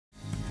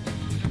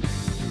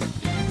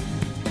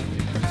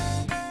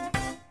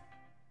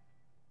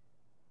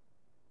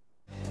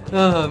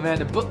Oh man,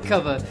 the book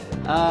cover,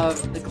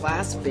 the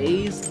glass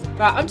vase.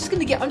 Right, I'm just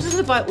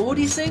gonna buy all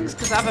these things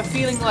because I have a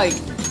feeling like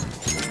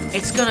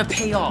it's gonna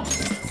pay off.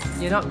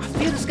 You know, I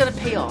feel it's gonna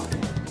pay off.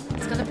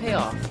 It's gonna pay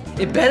off.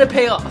 It better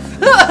pay off.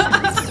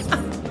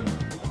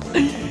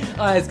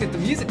 Alright, let's get the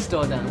music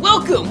store down.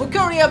 Welcome! We're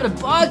currently having a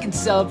bargain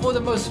sale for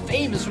the most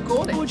famous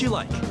recording. What would you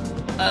like?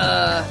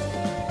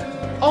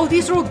 Oh,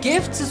 these are all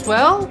gifts as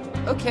well?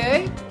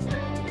 Okay.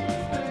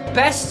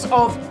 Best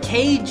of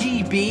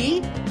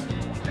KGB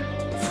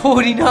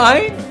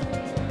 49?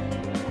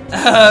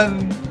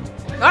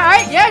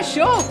 Alright, yeah,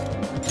 sure.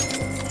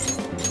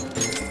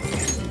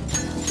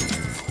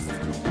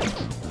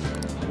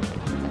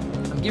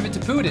 Give it to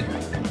Putin.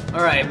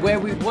 Alright,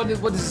 what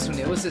is this one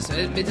here? What's this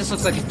one? This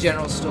looks like a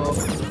general store.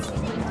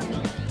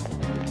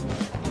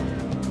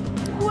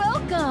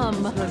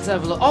 Welcome! Let's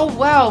have a look. Oh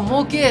wow,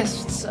 more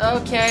gifts.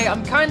 Okay, I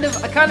kind of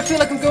feel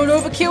like I'm going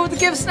overkill with the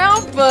gifts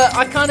now, but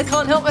I kinda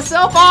can't help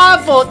myself. Oh,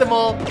 I bought them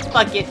all.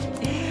 Fuck it.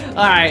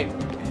 Alright.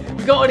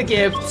 We got all the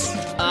gifts.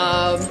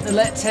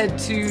 Let's head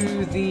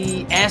to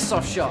the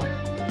airsoft shop.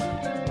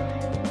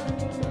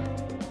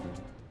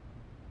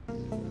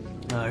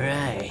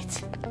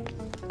 Alright.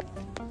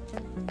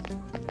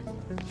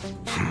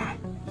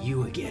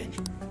 You again.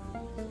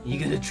 You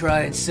gonna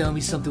try and sell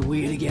me something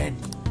weird again?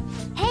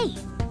 Hey!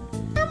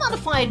 I'm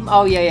modified.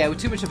 Oh yeah, we're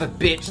too much of a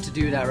bitch to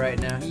do that right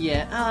now.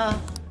 Yeah,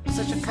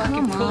 such a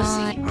fucking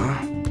pussy.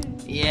 Huh?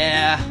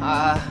 Yeah,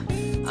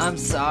 I'm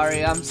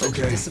sorry. I'm such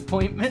a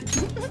disappointment.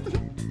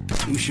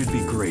 You should be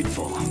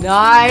grateful.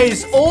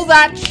 Nice! All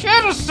that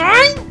shit is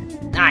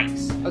saying?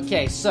 Nice.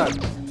 Okay, so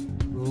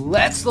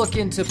let's look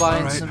into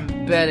buying some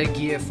better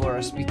gear for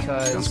us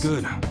because Sounds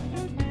good.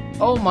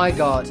 Oh my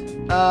god.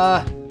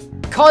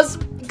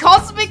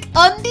 Cosmic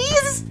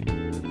undies?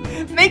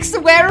 Makes the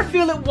wearer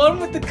feel at one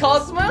with the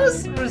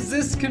cosmos?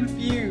 Resist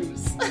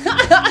confuse.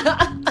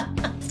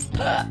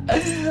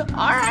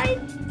 Alright.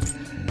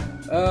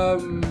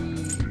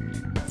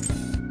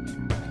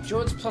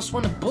 Jordan's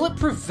 +1 a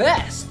bulletproof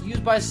vest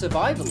used by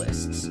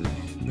survivalists.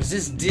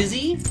 Resist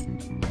dizzy.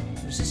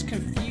 Resist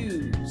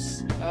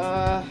confuse.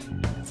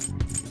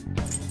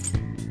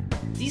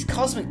 These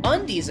cosmic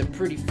undies are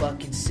pretty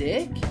fucking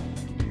sick.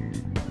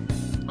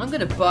 I'm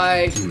gonna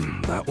buy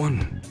that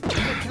one.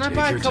 Can I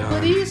buy a couple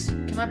of these?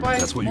 Can I buy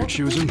That's what you're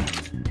choosing?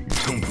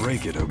 Don't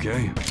break it,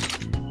 okay?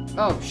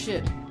 Oh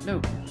shit.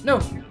 No.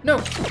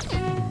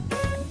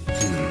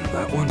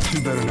 That one?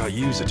 You better not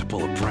use it to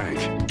pull a prank.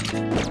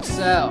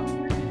 So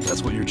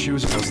That's what you're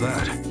choosing, how's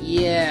that?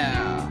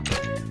 yeah.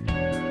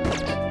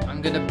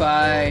 I'm gonna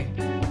buy.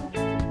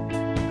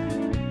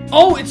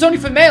 Oh, it's only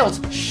for males!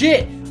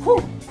 Shit!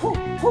 Whew.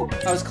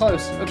 That was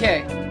close.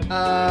 Okay.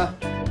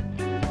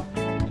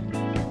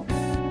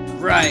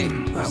 Right.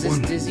 That Is this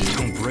one? dizzy?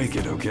 Don't break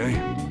it, okay?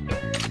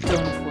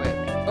 Don't quit.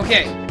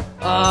 Okay.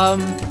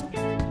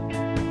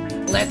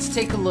 Let's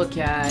take a look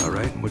at.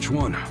 Alright, which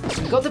one?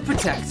 So we got the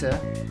protector.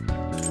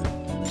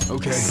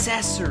 Okay.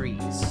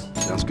 Accessories.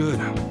 Sounds good.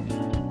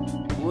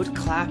 Wood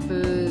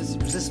clappers.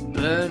 Resist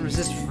burn.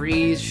 Resist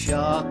freeze.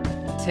 Shock.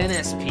 10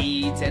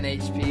 SP. 10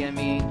 HP. I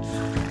mean.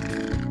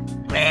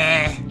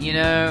 You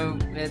know,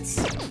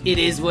 it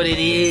is what it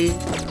is.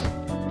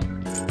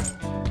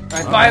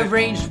 Alright, buy a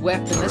ranged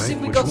weapon. Let's see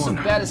if we got some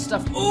better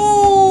stuff.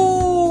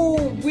 Ooh,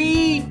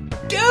 we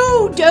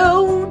do,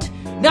 dude.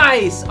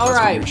 Nice.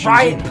 Alright,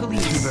 riot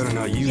police. You better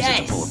not use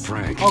it to pull a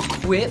prank. I'll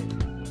quip.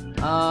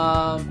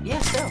 Yeah,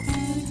 so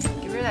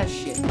get rid of that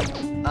shit.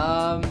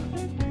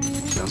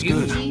 Sounds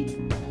good.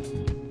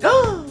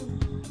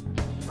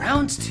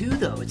 Rounds 2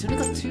 though. It's only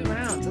got 2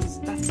 rounds.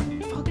 That's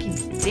fucking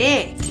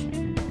dick.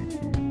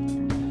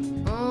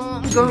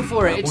 I'm going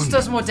for it. It just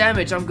does more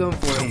damage. I'm going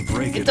for it. Don't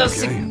break it. It does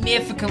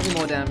significantly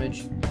more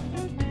damage.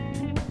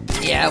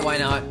 Yeah, why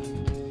not?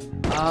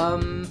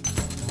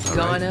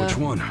 Gonna which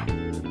one?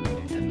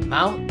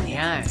 mount the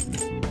iron.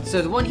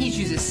 So the one he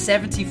chooses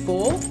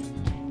 74.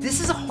 This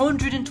is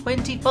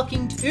 120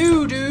 fucking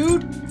 2,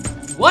 dude.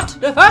 What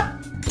the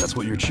fuck? That's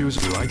what you're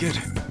choosing. You like it?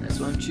 That's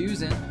what I'm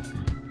choosing.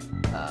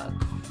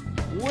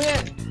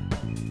 Quit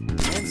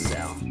and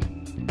sell.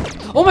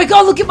 Oh my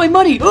god, look at my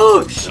money!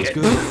 Oh shit!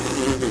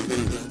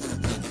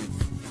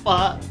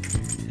 Fuck.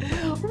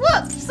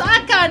 Whoops,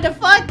 I kinda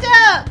fucked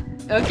up!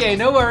 Okay,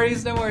 no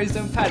worries, don't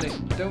panic,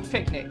 don't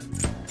picnic.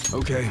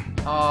 Okay.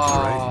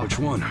 Alright, which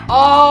one?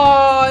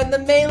 Oh, and the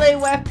melee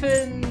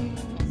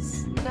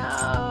weapons!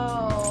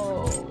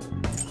 No!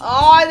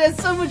 Oh, there's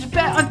so much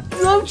better.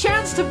 No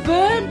chance to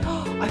burn?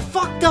 I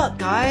fucked up,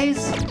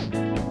 guys!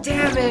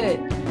 Damn it!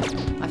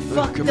 I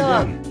fucked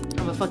up.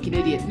 I'm a fucking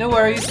idiot. No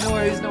worries.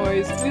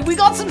 We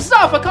got some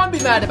stuff. I can't be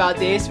mad about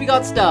this. We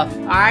got stuff.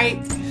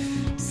 Alright?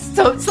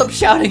 Stop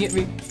shouting at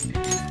me.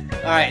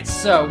 Alright,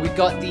 so we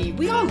got a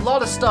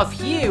lot of stuff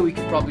here we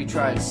could probably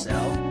try and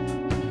sell.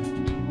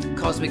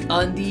 Cosmic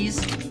undies.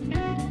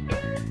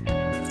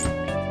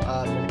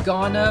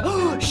 Morgana.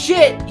 Oh,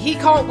 shit! He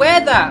can't wear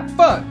that!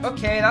 Fuck!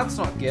 Okay, that's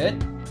not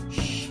good.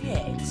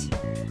 Shit.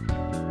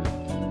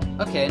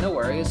 Okay, no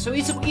worries. So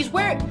he's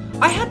wearing...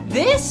 I had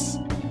this?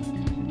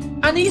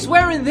 And he's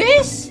wearing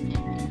this?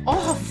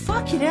 Oh,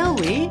 fucking hell,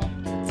 Lee.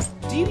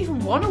 Do you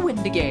even want to win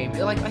the game?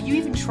 Like, are you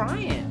even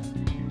trying?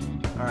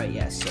 Alright,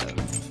 yeah, so.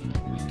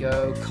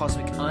 Go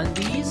Cosmic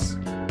Undies.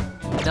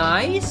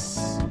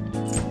 Nice.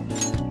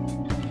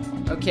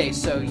 Okay,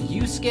 so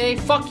Yusuke.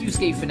 Fuck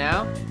Yusuke for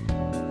now.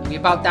 We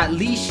about that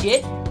Lee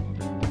shit.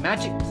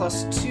 Magic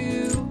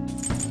 +2.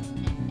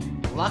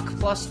 Luck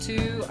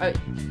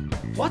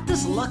 +2. What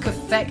does luck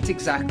affect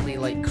exactly?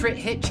 Like crit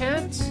hit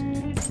chance?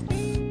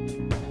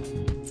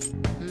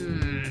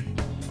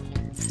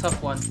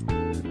 Tough one.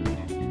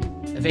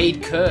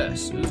 Evade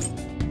curse. Ooh.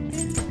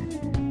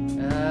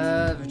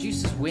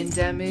 Reduces wind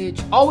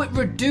damage. Oh, it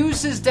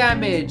reduces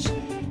damage.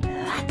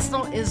 That's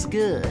not as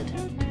good.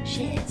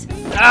 Shit.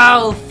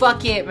 Oh,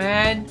 fuck it,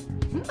 man.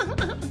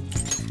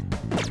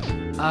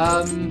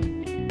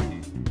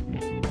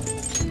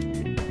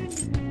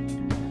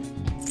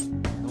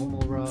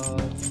 Normal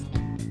rod.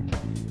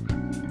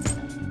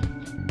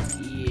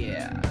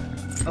 Yeah.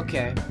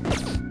 Okay.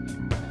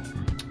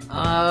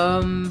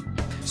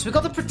 So we've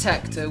got the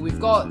protector, we've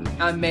got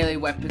our melee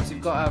weapons,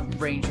 we've got our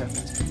range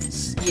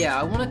weapons. Yeah,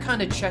 I want to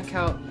kind of check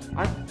out.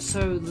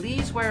 So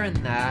Lee's wearing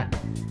that.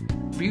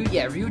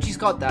 Ryuji's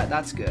got that.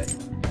 That's good.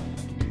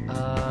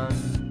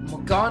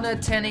 Morgana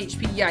 10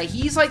 HP. Yeah,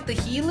 he's like the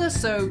healer,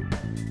 so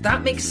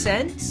that makes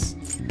sense.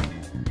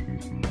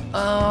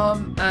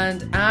 And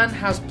Anne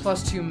has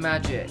 +2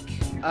 magic.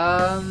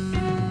 Oh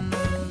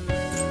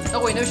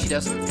wait, no, she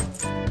doesn't.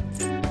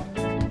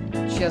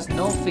 She has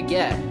no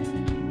forget.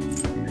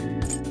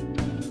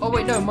 Oh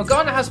wait, no,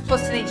 Morgana has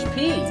 +10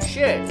 HP.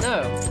 Shit,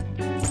 no.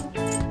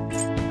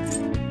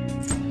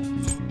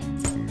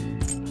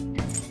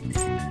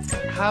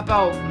 How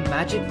about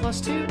magic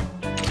 +2?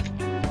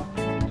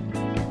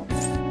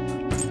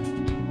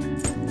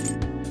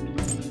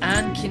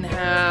 Anne can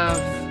have...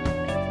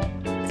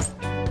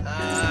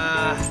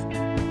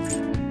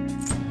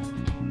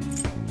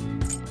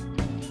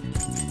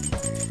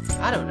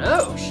 I don't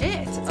know,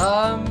 shit.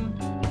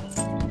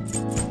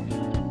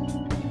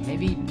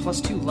 Maybe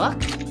 +2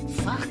 luck?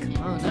 Fuck,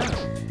 oh no.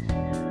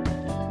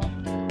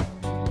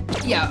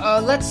 Yeah,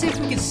 let's see if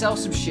we can sell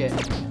some shit.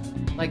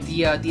 Like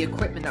the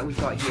equipment that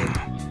we've got here.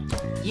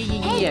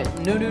 Yeah.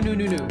 No.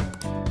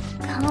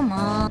 Come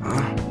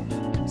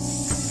on.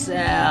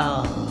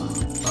 Sell.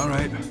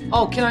 Alright.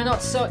 Oh, can I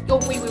not sell? Oh,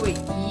 wait.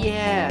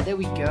 Yeah, there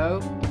we go.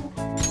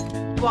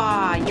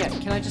 Why, yeah,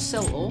 can I just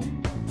sell all?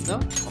 No?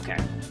 Okay.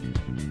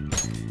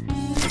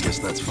 I guess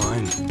that's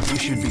fine. You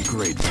should be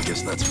grateful. I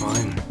guess that's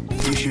fine.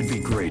 You should be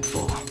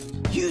grateful.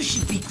 You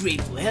should be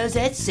grateful. How's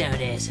that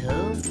sound,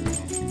 asshole?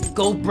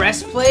 Gold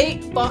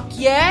breastplate? Fuck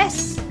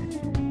yes!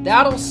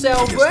 That'll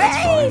sell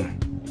great!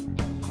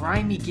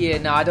 Grimy gear.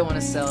 No, I don't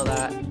want to sell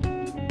that.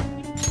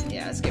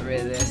 Yeah, let's get rid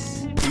of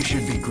this. You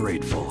should be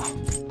grateful.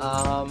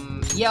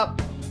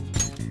 Yep.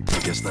 I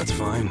guess that's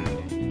fine.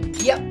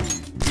 Yep.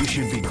 You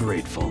should be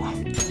grateful.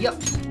 Yep.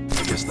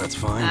 I guess that's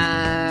fine.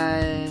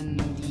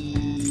 And...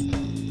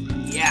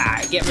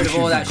 yeah, get rid of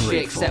all that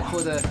shit except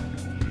for the...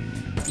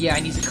 yeah, I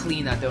need to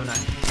clean that, don't I?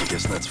 I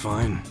guess that's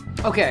fine.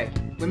 Okay,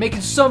 we're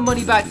making some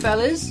money back,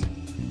 fellas.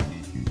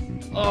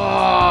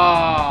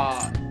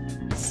 Oh,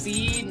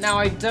 see, now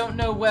I don't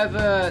know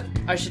whether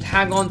I should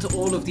hang on to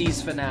all of these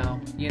for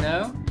now, you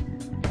know?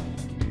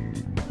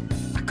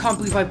 I can't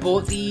believe I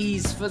bought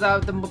these for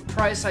the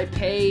price I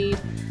paid.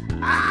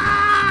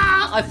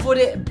 Ah! I thought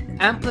it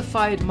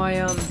amplified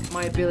my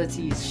my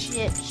abilities.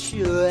 Shit.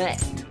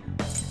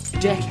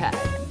 Deckhand.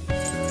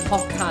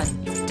 Pokan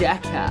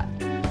Deckhand.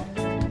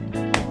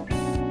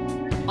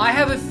 I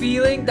have a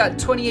feeling that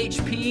 20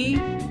 HP,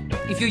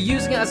 if you're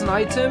using it as an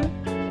item,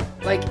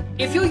 like,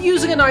 if you're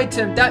using an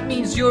item, that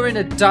means you're in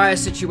a dire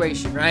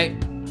situation, right?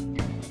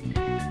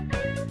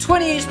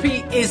 20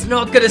 HP is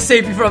not gonna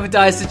save you from a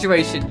dire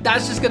situation.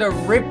 That's just gonna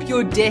rip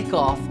your dick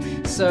off.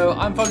 So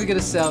I'm probably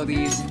gonna sell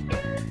these.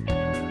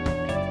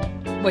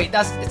 Wait,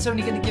 it's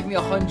only gonna give me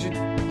 100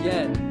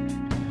 yen.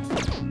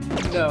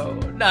 No,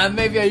 nah,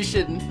 maybe I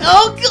shouldn't.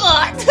 Oh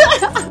god!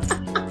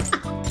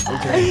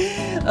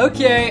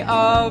 Okay,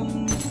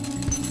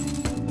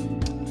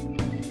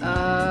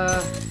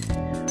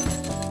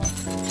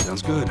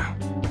 Sounds good.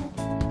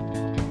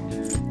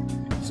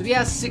 So we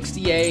have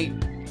 68,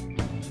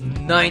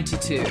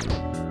 92.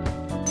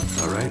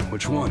 Alright,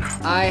 which one?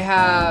 I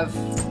have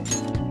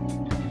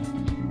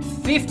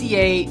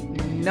 58,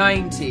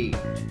 90.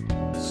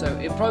 So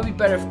it'd probably be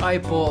better if I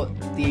bought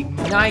the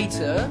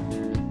igniter.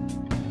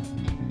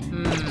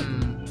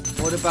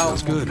 What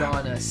about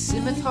Morgana?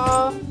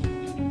 Scimitar?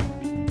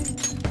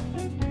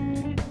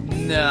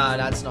 Nah,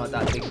 that's not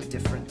that big of a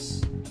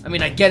difference. I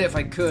mean, I'd get it if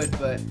I could,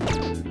 but...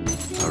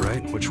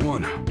 Alright, which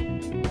one?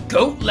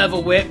 Goat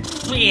level whip!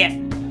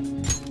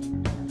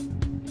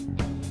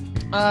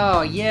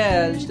 Oh,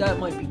 yeah, that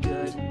might be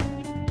good.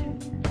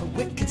 A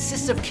whip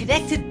consists of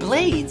connected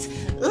blades.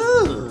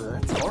 Ugh,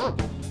 that's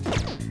horrible.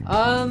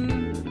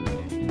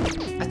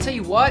 I tell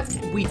you what,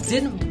 we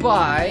didn't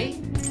buy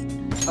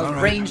a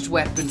ranged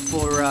weapon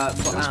for Anne,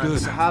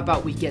 so how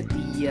about we get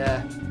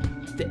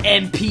the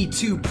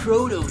MP2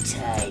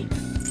 prototype?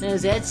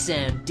 How's that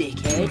sound,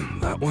 dickhead?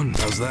 That one?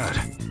 How's that?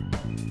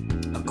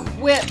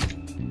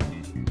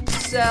 equip,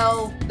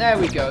 sell. There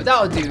we go.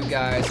 That'll do,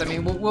 guys. I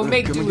mean, we'll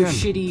make do with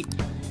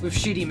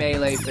shitty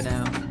melee for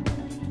now.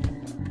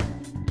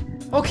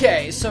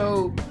 Okay,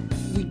 so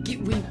we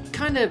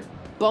kind of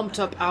bumped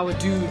up our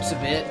dudes a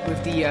bit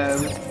with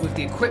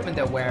the equipment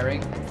they're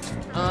wearing.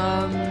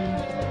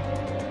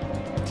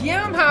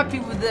 Yeah, I'm happy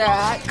with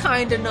that.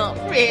 Kinda not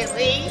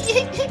really.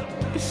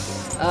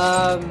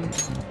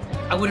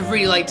 I would have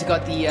really liked to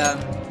got the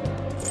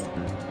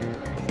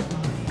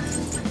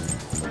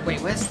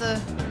wait, where's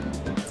the?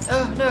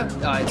 Oh no!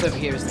 Oh, it's over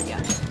here, isn't it?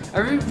 Yeah. I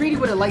really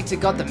would have liked to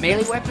got the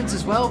melee weapons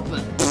as well,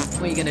 but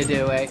what are you gonna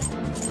do, eh?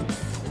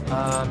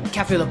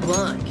 Cafe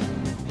LeBlanc.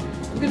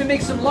 We're gonna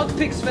make some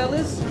lockpicks,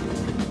 fellas.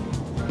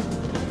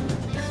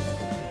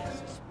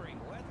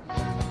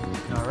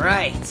 All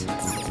right.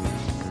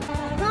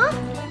 Huh?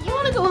 You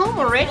wanna go home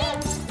already?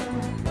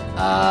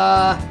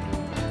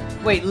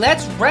 Wait,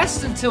 let's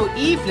rest until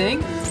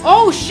evening.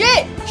 Oh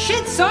shit!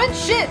 Shit, son!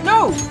 Shit,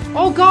 no!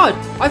 Oh god!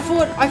 I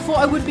thought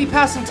I would be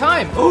passing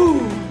time. Oh,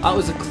 that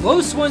was a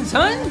close one,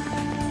 son.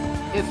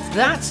 If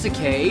that's the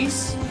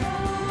case,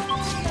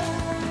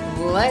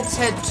 let's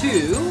head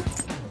to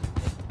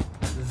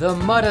the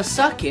Mudder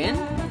Suckin'.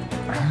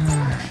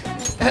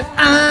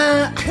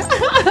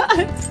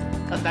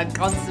 Got that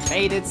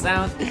constipated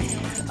sound.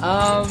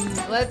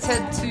 Let's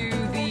head to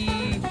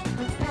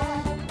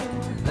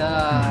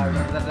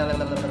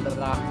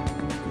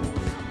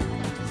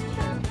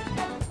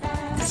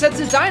let's head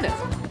to the diner.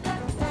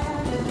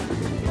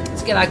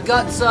 Let's get our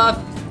guts up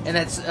and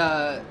let's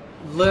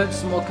learn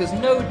some more, because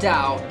no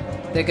doubt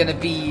they're gonna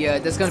be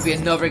there's gonna be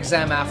another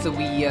exam after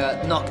we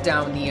knock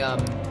down the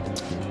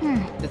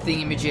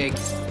thingamajig,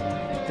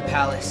 the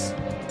palace.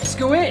 Let's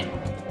go in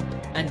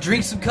and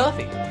drink some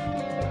coffee.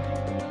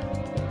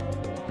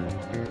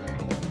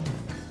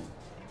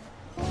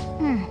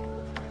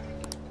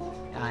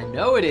 I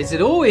know it is.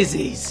 It always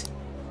is.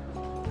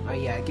 Oh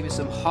yeah, give me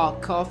some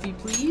hot coffee,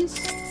 please.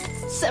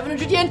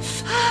 700 yen.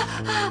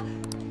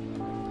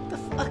 The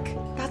fuck?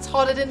 That's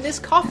hotter than this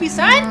coffee,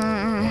 son.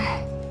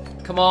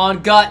 Come on,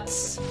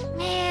 guts.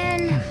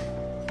 Man.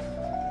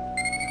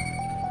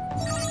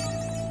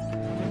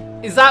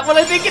 Is that what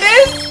I think it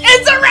is?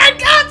 It's a red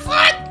gut,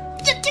 son.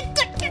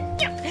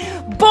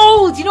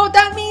 Bold. You know what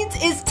that means?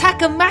 It's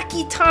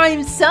Takamaki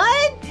time, son.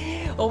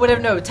 Or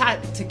whatever. No,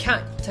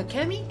 Takemi?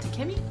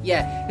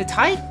 Yeah, the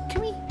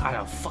Takemi? I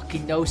don't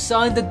fucking know,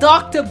 son. The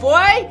doctor,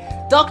 boy!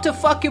 Dr.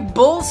 fucking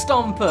Bull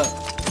Stomper.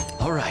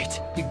 Alright,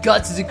 your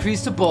guts is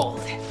increased to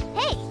bold.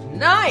 Hey!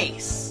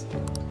 Nice!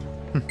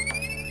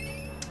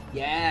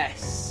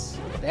 Yes.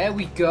 There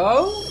we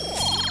go.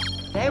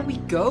 There we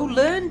go,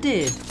 learned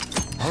it.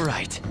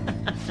 Alright.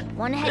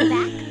 Wanna head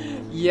back?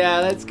 Yeah,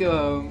 let's go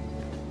home.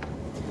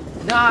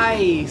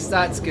 Nice!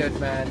 That's good,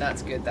 man.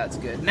 That's good, that's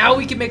good. Now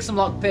we can make some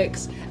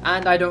lockpicks,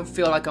 and I don't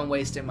feel like I'm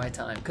wasting my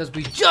time, because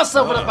we just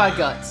opened up our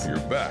guts. You're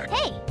back.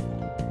 Hey!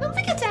 Don't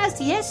forget to ask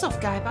the airsoft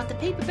guy about the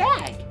paper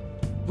bag.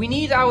 We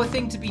need our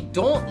thing to be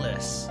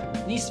dauntless.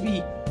 It needs to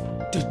be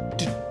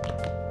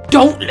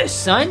dauntless,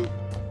 son.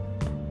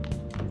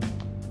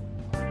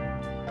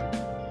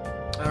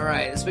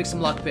 Alright, let's make some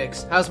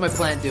lockpicks. How's my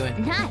plant doing?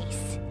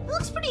 Nice. It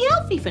looks pretty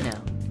healthy for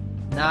now.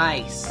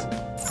 Nice.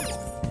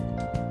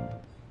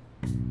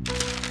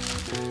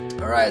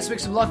 Alright, let's make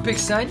some lockpicks,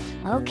 son.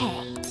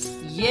 Okay.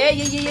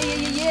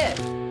 Yeah.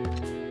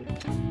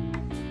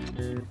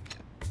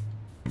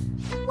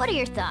 What are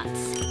your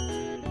thoughts?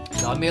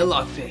 Got me a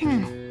lockpick.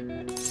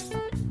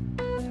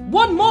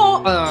 One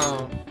more!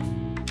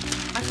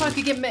 I thought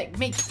I could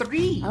make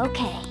 3.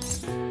 Okay.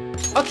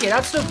 Okay,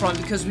 that's no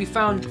problem, because we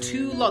found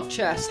 2 lock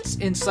chests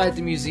inside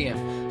the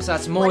museum. So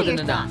that's more What are than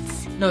your enough.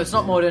 thoughts? No, it's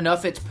not more than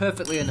enough, it's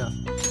perfectly enough.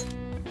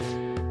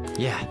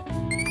 Yeah.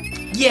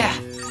 Yeah!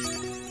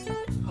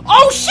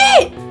 Oh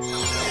shit!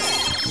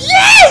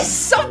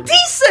 Yes! I'm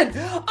decent!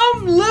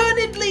 I'm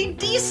learnedly,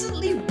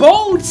 decently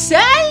bold,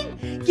 son!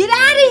 Get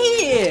out of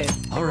here!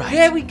 Alright.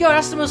 There we go,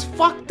 that's the most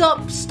fucked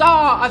up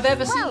star I've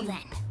ever Well seen. then.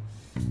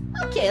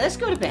 Okay, let's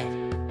go to bed.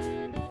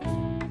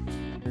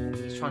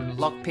 He's trying to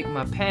lockpick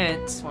my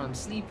pants while I'm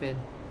sleeping.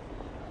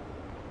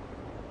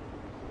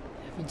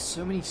 There have been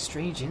so many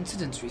strange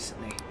incidents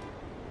recently.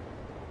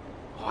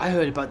 Oh, I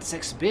heard about this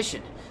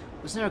exhibition.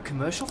 Wasn't there a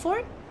commercial for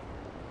it?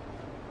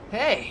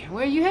 Hey,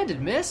 where are you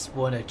headed, miss?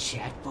 Wanna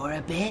chat for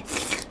a bit?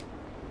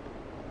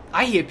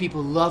 I hear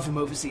people love him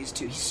overseas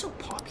too. He's so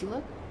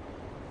popular.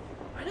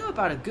 I know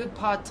about a good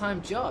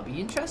part-time job. Are you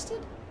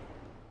interested?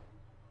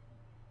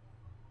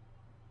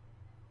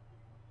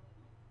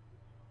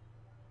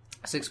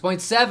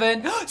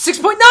 $6.7.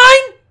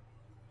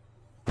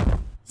 $6.9.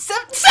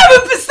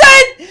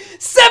 7%.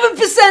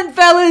 7%,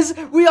 fellas.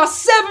 We are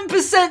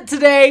 7%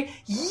 today.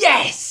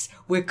 Yes,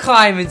 we're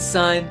climbing,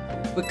 son.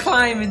 We're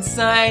climbing,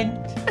 son.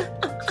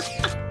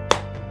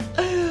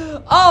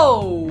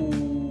 Oh,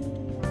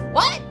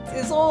 what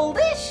is all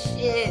this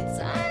shit,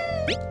 son?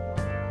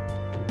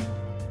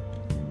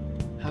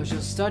 How's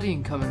your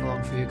studying coming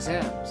along for your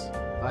exams?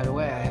 By the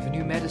way, I have a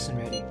new medicine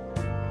ready.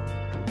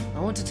 I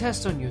want to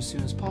test on you as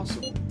soon as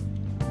possible.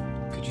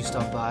 Could you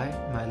stop by,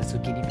 my little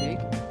guinea pig?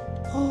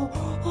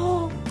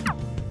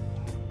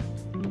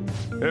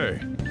 Hey.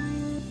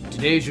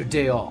 Today's your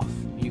day off.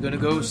 You gonna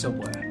go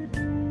somewhere?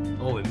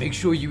 Oh, and make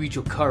sure you eat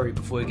your curry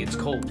before it gets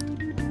cold.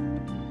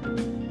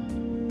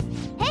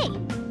 Hey,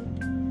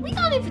 we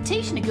got an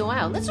invitation to go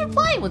out. Let's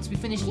reply once we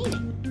finish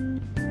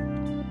eating.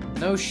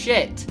 No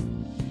shit.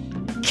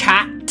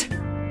 Cat.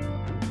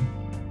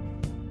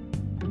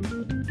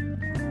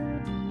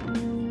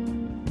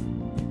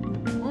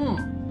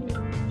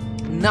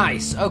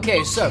 Nice.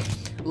 Okay, so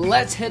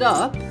let's hit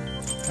up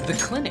the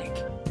clinic.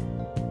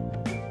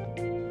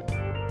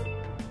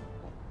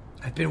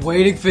 I've been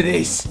waiting for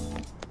this.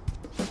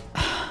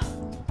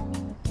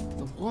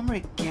 The warmer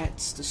it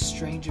gets, the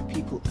stranger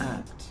people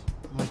act.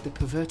 Like the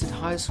perverted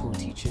high school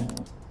teacher.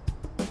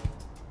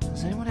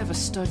 Has anyone ever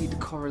studied the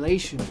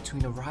correlation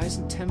between a rise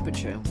in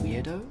temperature and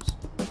weirdos?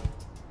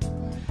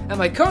 At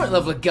my current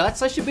level of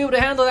guts, I should be able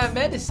to handle that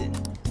medicine.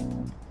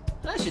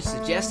 I should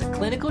suggest a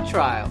clinical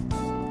trial.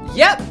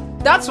 Yep,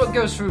 that's what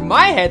goes through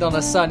my head on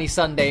a sunny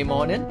Sunday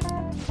morning.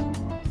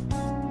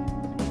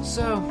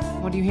 So,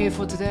 what are you here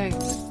for today?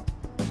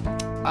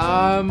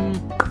 I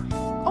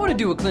want to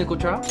do a clinical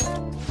trial.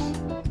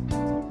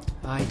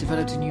 I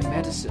developed a new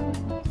medicine.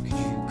 Could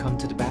you come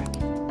to the back?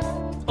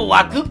 Oh,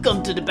 I could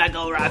come to the back,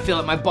 alright. I feel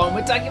like my bond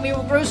with Takemi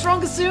will grow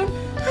stronger soon.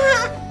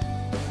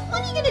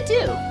 What are you gonna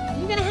do?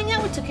 You gonna hang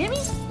out with Takemi?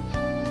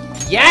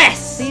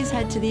 Yes! Please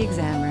head to the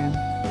exam room.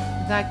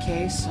 In that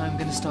case, I'm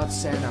gonna start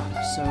setting up.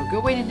 So go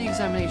wait in the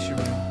examination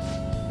room.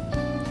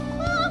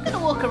 Well, I'm gonna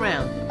walk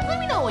around. Let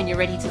me know when you're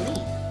ready to leave.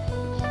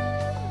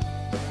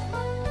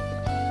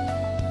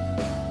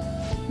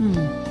 Here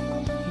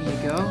you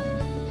go.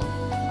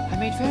 I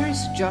made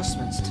various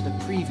adjustments to the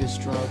previous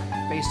drug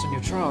based on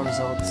your trial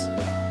results.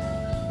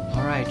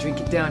 Alright, drink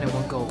it down in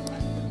one gulp.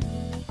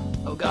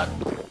 Oh god.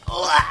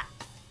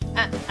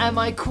 Am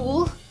I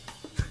cool?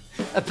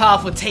 A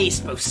powerful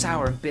taste, both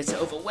sour and bitter,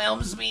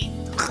 overwhelms me.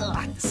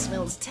 Ugh, the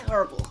smell is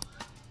terrible.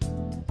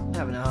 I'm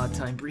having a hard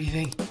time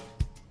breathing.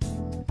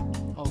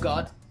 Oh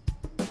god.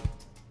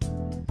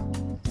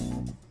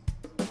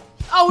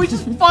 Oh, we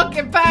just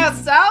fucking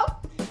passed out?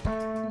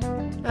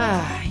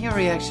 Ah, your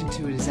reaction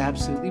to it is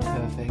absolutely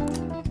perfect.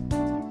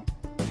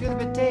 Feel a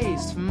bit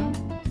dazed,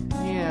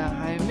 Yeah,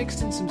 I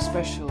mixed in some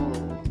special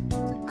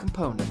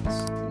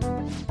components.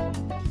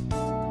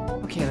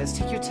 Okay, let's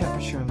take your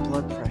temperature and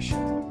blood pressure.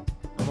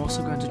 I'm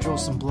also going to draw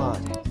some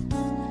blood.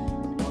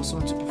 I also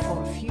want to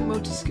perform a few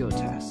motor skill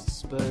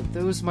tests, but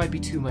those might be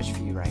too much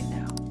for you right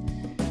now.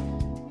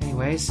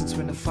 Anyway, since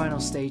we're in the final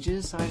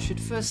stages, I should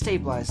first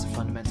stabilize the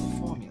fundamental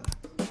formula.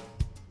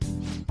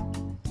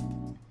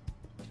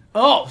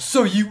 Oh,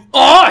 so you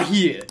are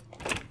here!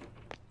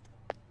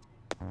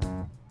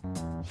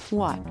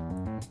 What?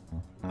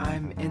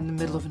 I'm in the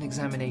middle of an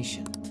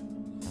examination.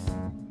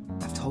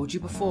 I've told you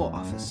before,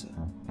 officer.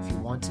 If you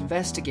want to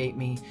investigate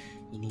me,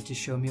 you need to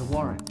show me a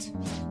warrant.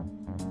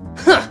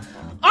 Huh!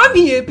 I'm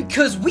here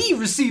because we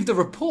received a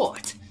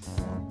report.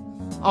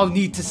 I'll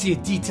need to see a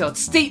detailed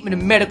statement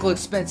of medical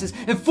expenses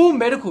and full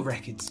medical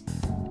records.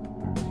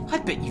 I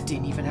bet you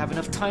didn't even have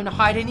enough time to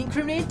hide any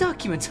incriminating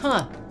documents,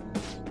 huh?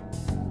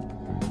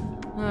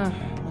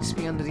 Must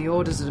be under the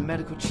orders of the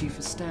medical chief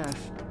of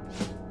staff.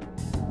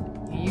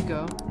 Here you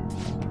go.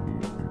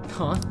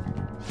 Huh?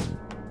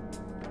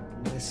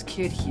 This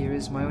kid here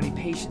is my only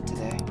patient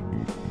today.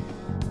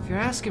 If you're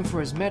asking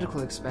for his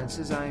medical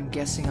expenses, I'm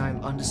guessing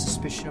I'm under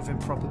suspicion of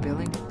improper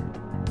billing.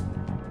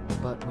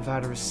 But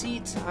without a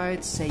receipt,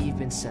 I'd say you've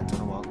been sent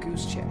on a wild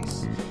goose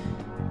chase.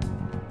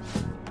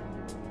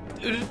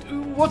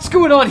 What's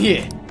going on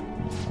here?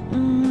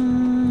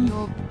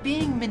 You're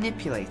being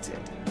manipulated.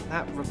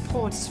 That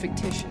report is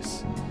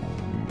fictitious.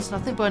 It's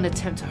nothing but an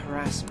attempt to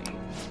harass me.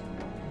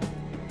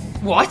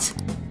 What?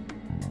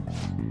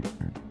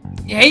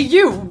 Hey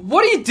you!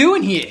 What are you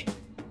doing here?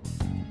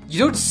 You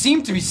don't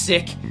seem to be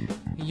sick.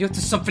 You're up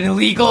to something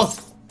illegal.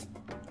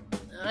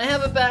 I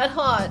have a bad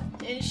heart,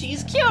 and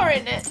she's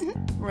curing it.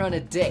 We're on a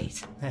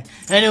date.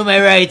 I know my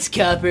rights,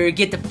 copper.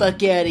 Get the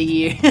fuck out of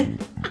here.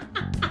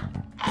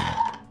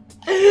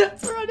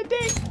 We're on a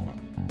date.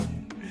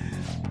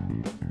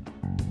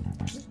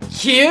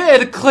 Here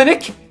at a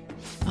clinic?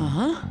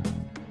 Uh-huh.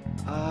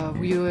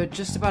 We were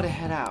just about to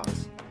head out.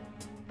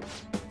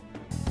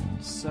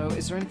 So,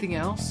 is there anything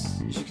else?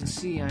 As you can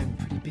see, I'm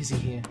pretty busy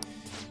here.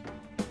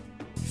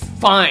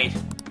 Fine.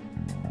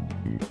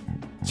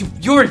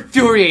 You're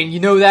infuriating, you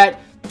know that?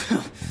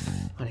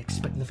 I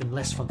expect nothing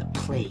less from the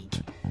plague.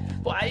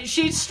 Why,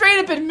 she straight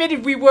up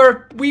admitted we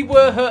were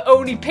her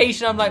only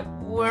patient. I'm like,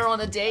 we're on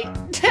a date?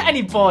 And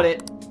he bought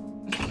it.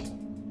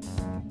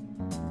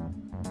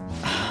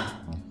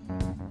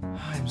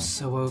 I'm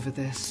so over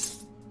this.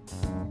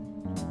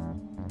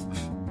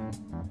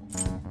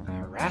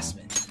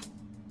 Harassment?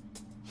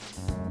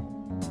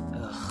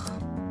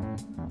 Ugh.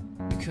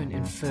 You couldn't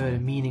infer the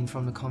meaning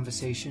from the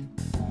conversation.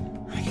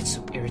 I get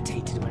so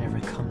irritated whenever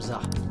it comes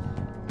up.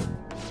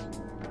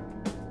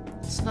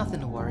 It's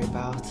nothing to worry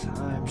about.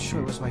 I'm sure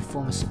it was my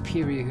former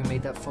superior who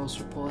made that false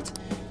report.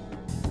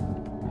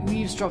 You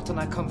eavesdropped on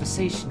that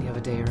conversation the other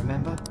day,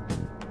 remember?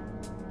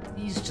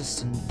 He's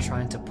just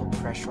trying to put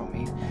pressure on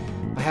me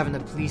by having the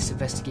police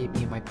investigate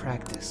me in my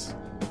practice.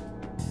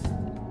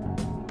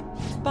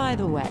 By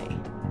the way,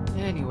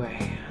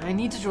 Anyway, I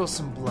need to draw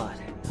some blood.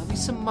 There'll be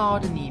some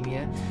mild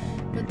anemia,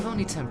 but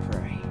only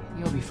temporary.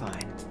 You'll be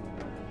fine.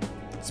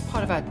 It's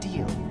part of our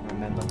deal,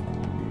 remember?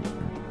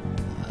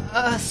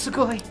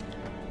 Sugoi.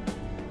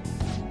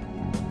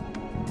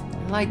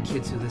 I like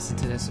kids who listen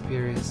to their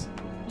superiors.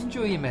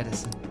 Enjoy your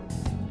medicine.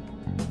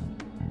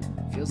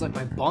 Feels like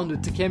my bond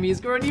with Takemi is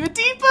growing even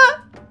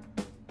deeper!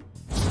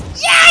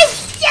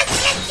 Yes!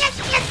 Yes!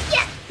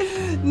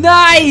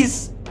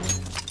 Nice!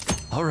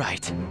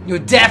 Alright. Your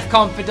deaf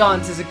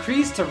confidant is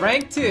increased to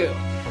rank 2.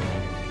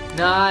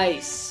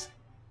 Nice.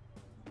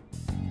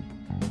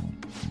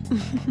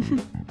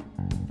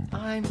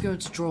 I'm going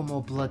to draw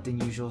more blood than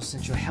usual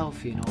since you're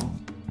healthy and all.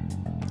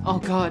 Oh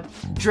god,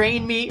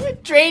 drain me,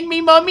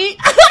 mommy.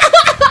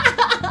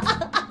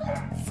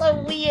 So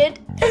weird.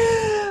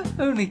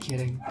 Only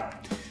kidding.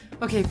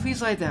 Okay,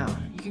 please lie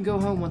down. You can go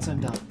home once I'm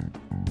done.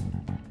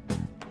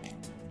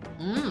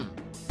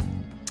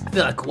 I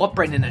feel like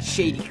cooperating in a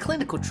shady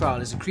clinical trial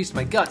has increased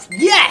my guts.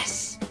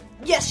 Yes!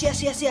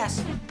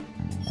 Yes.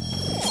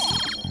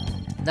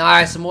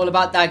 Nice, I'm all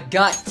about that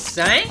guts,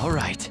 eh?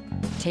 Alright.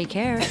 take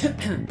care.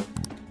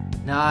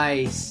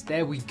 Nice.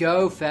 There we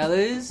go,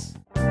 fellas.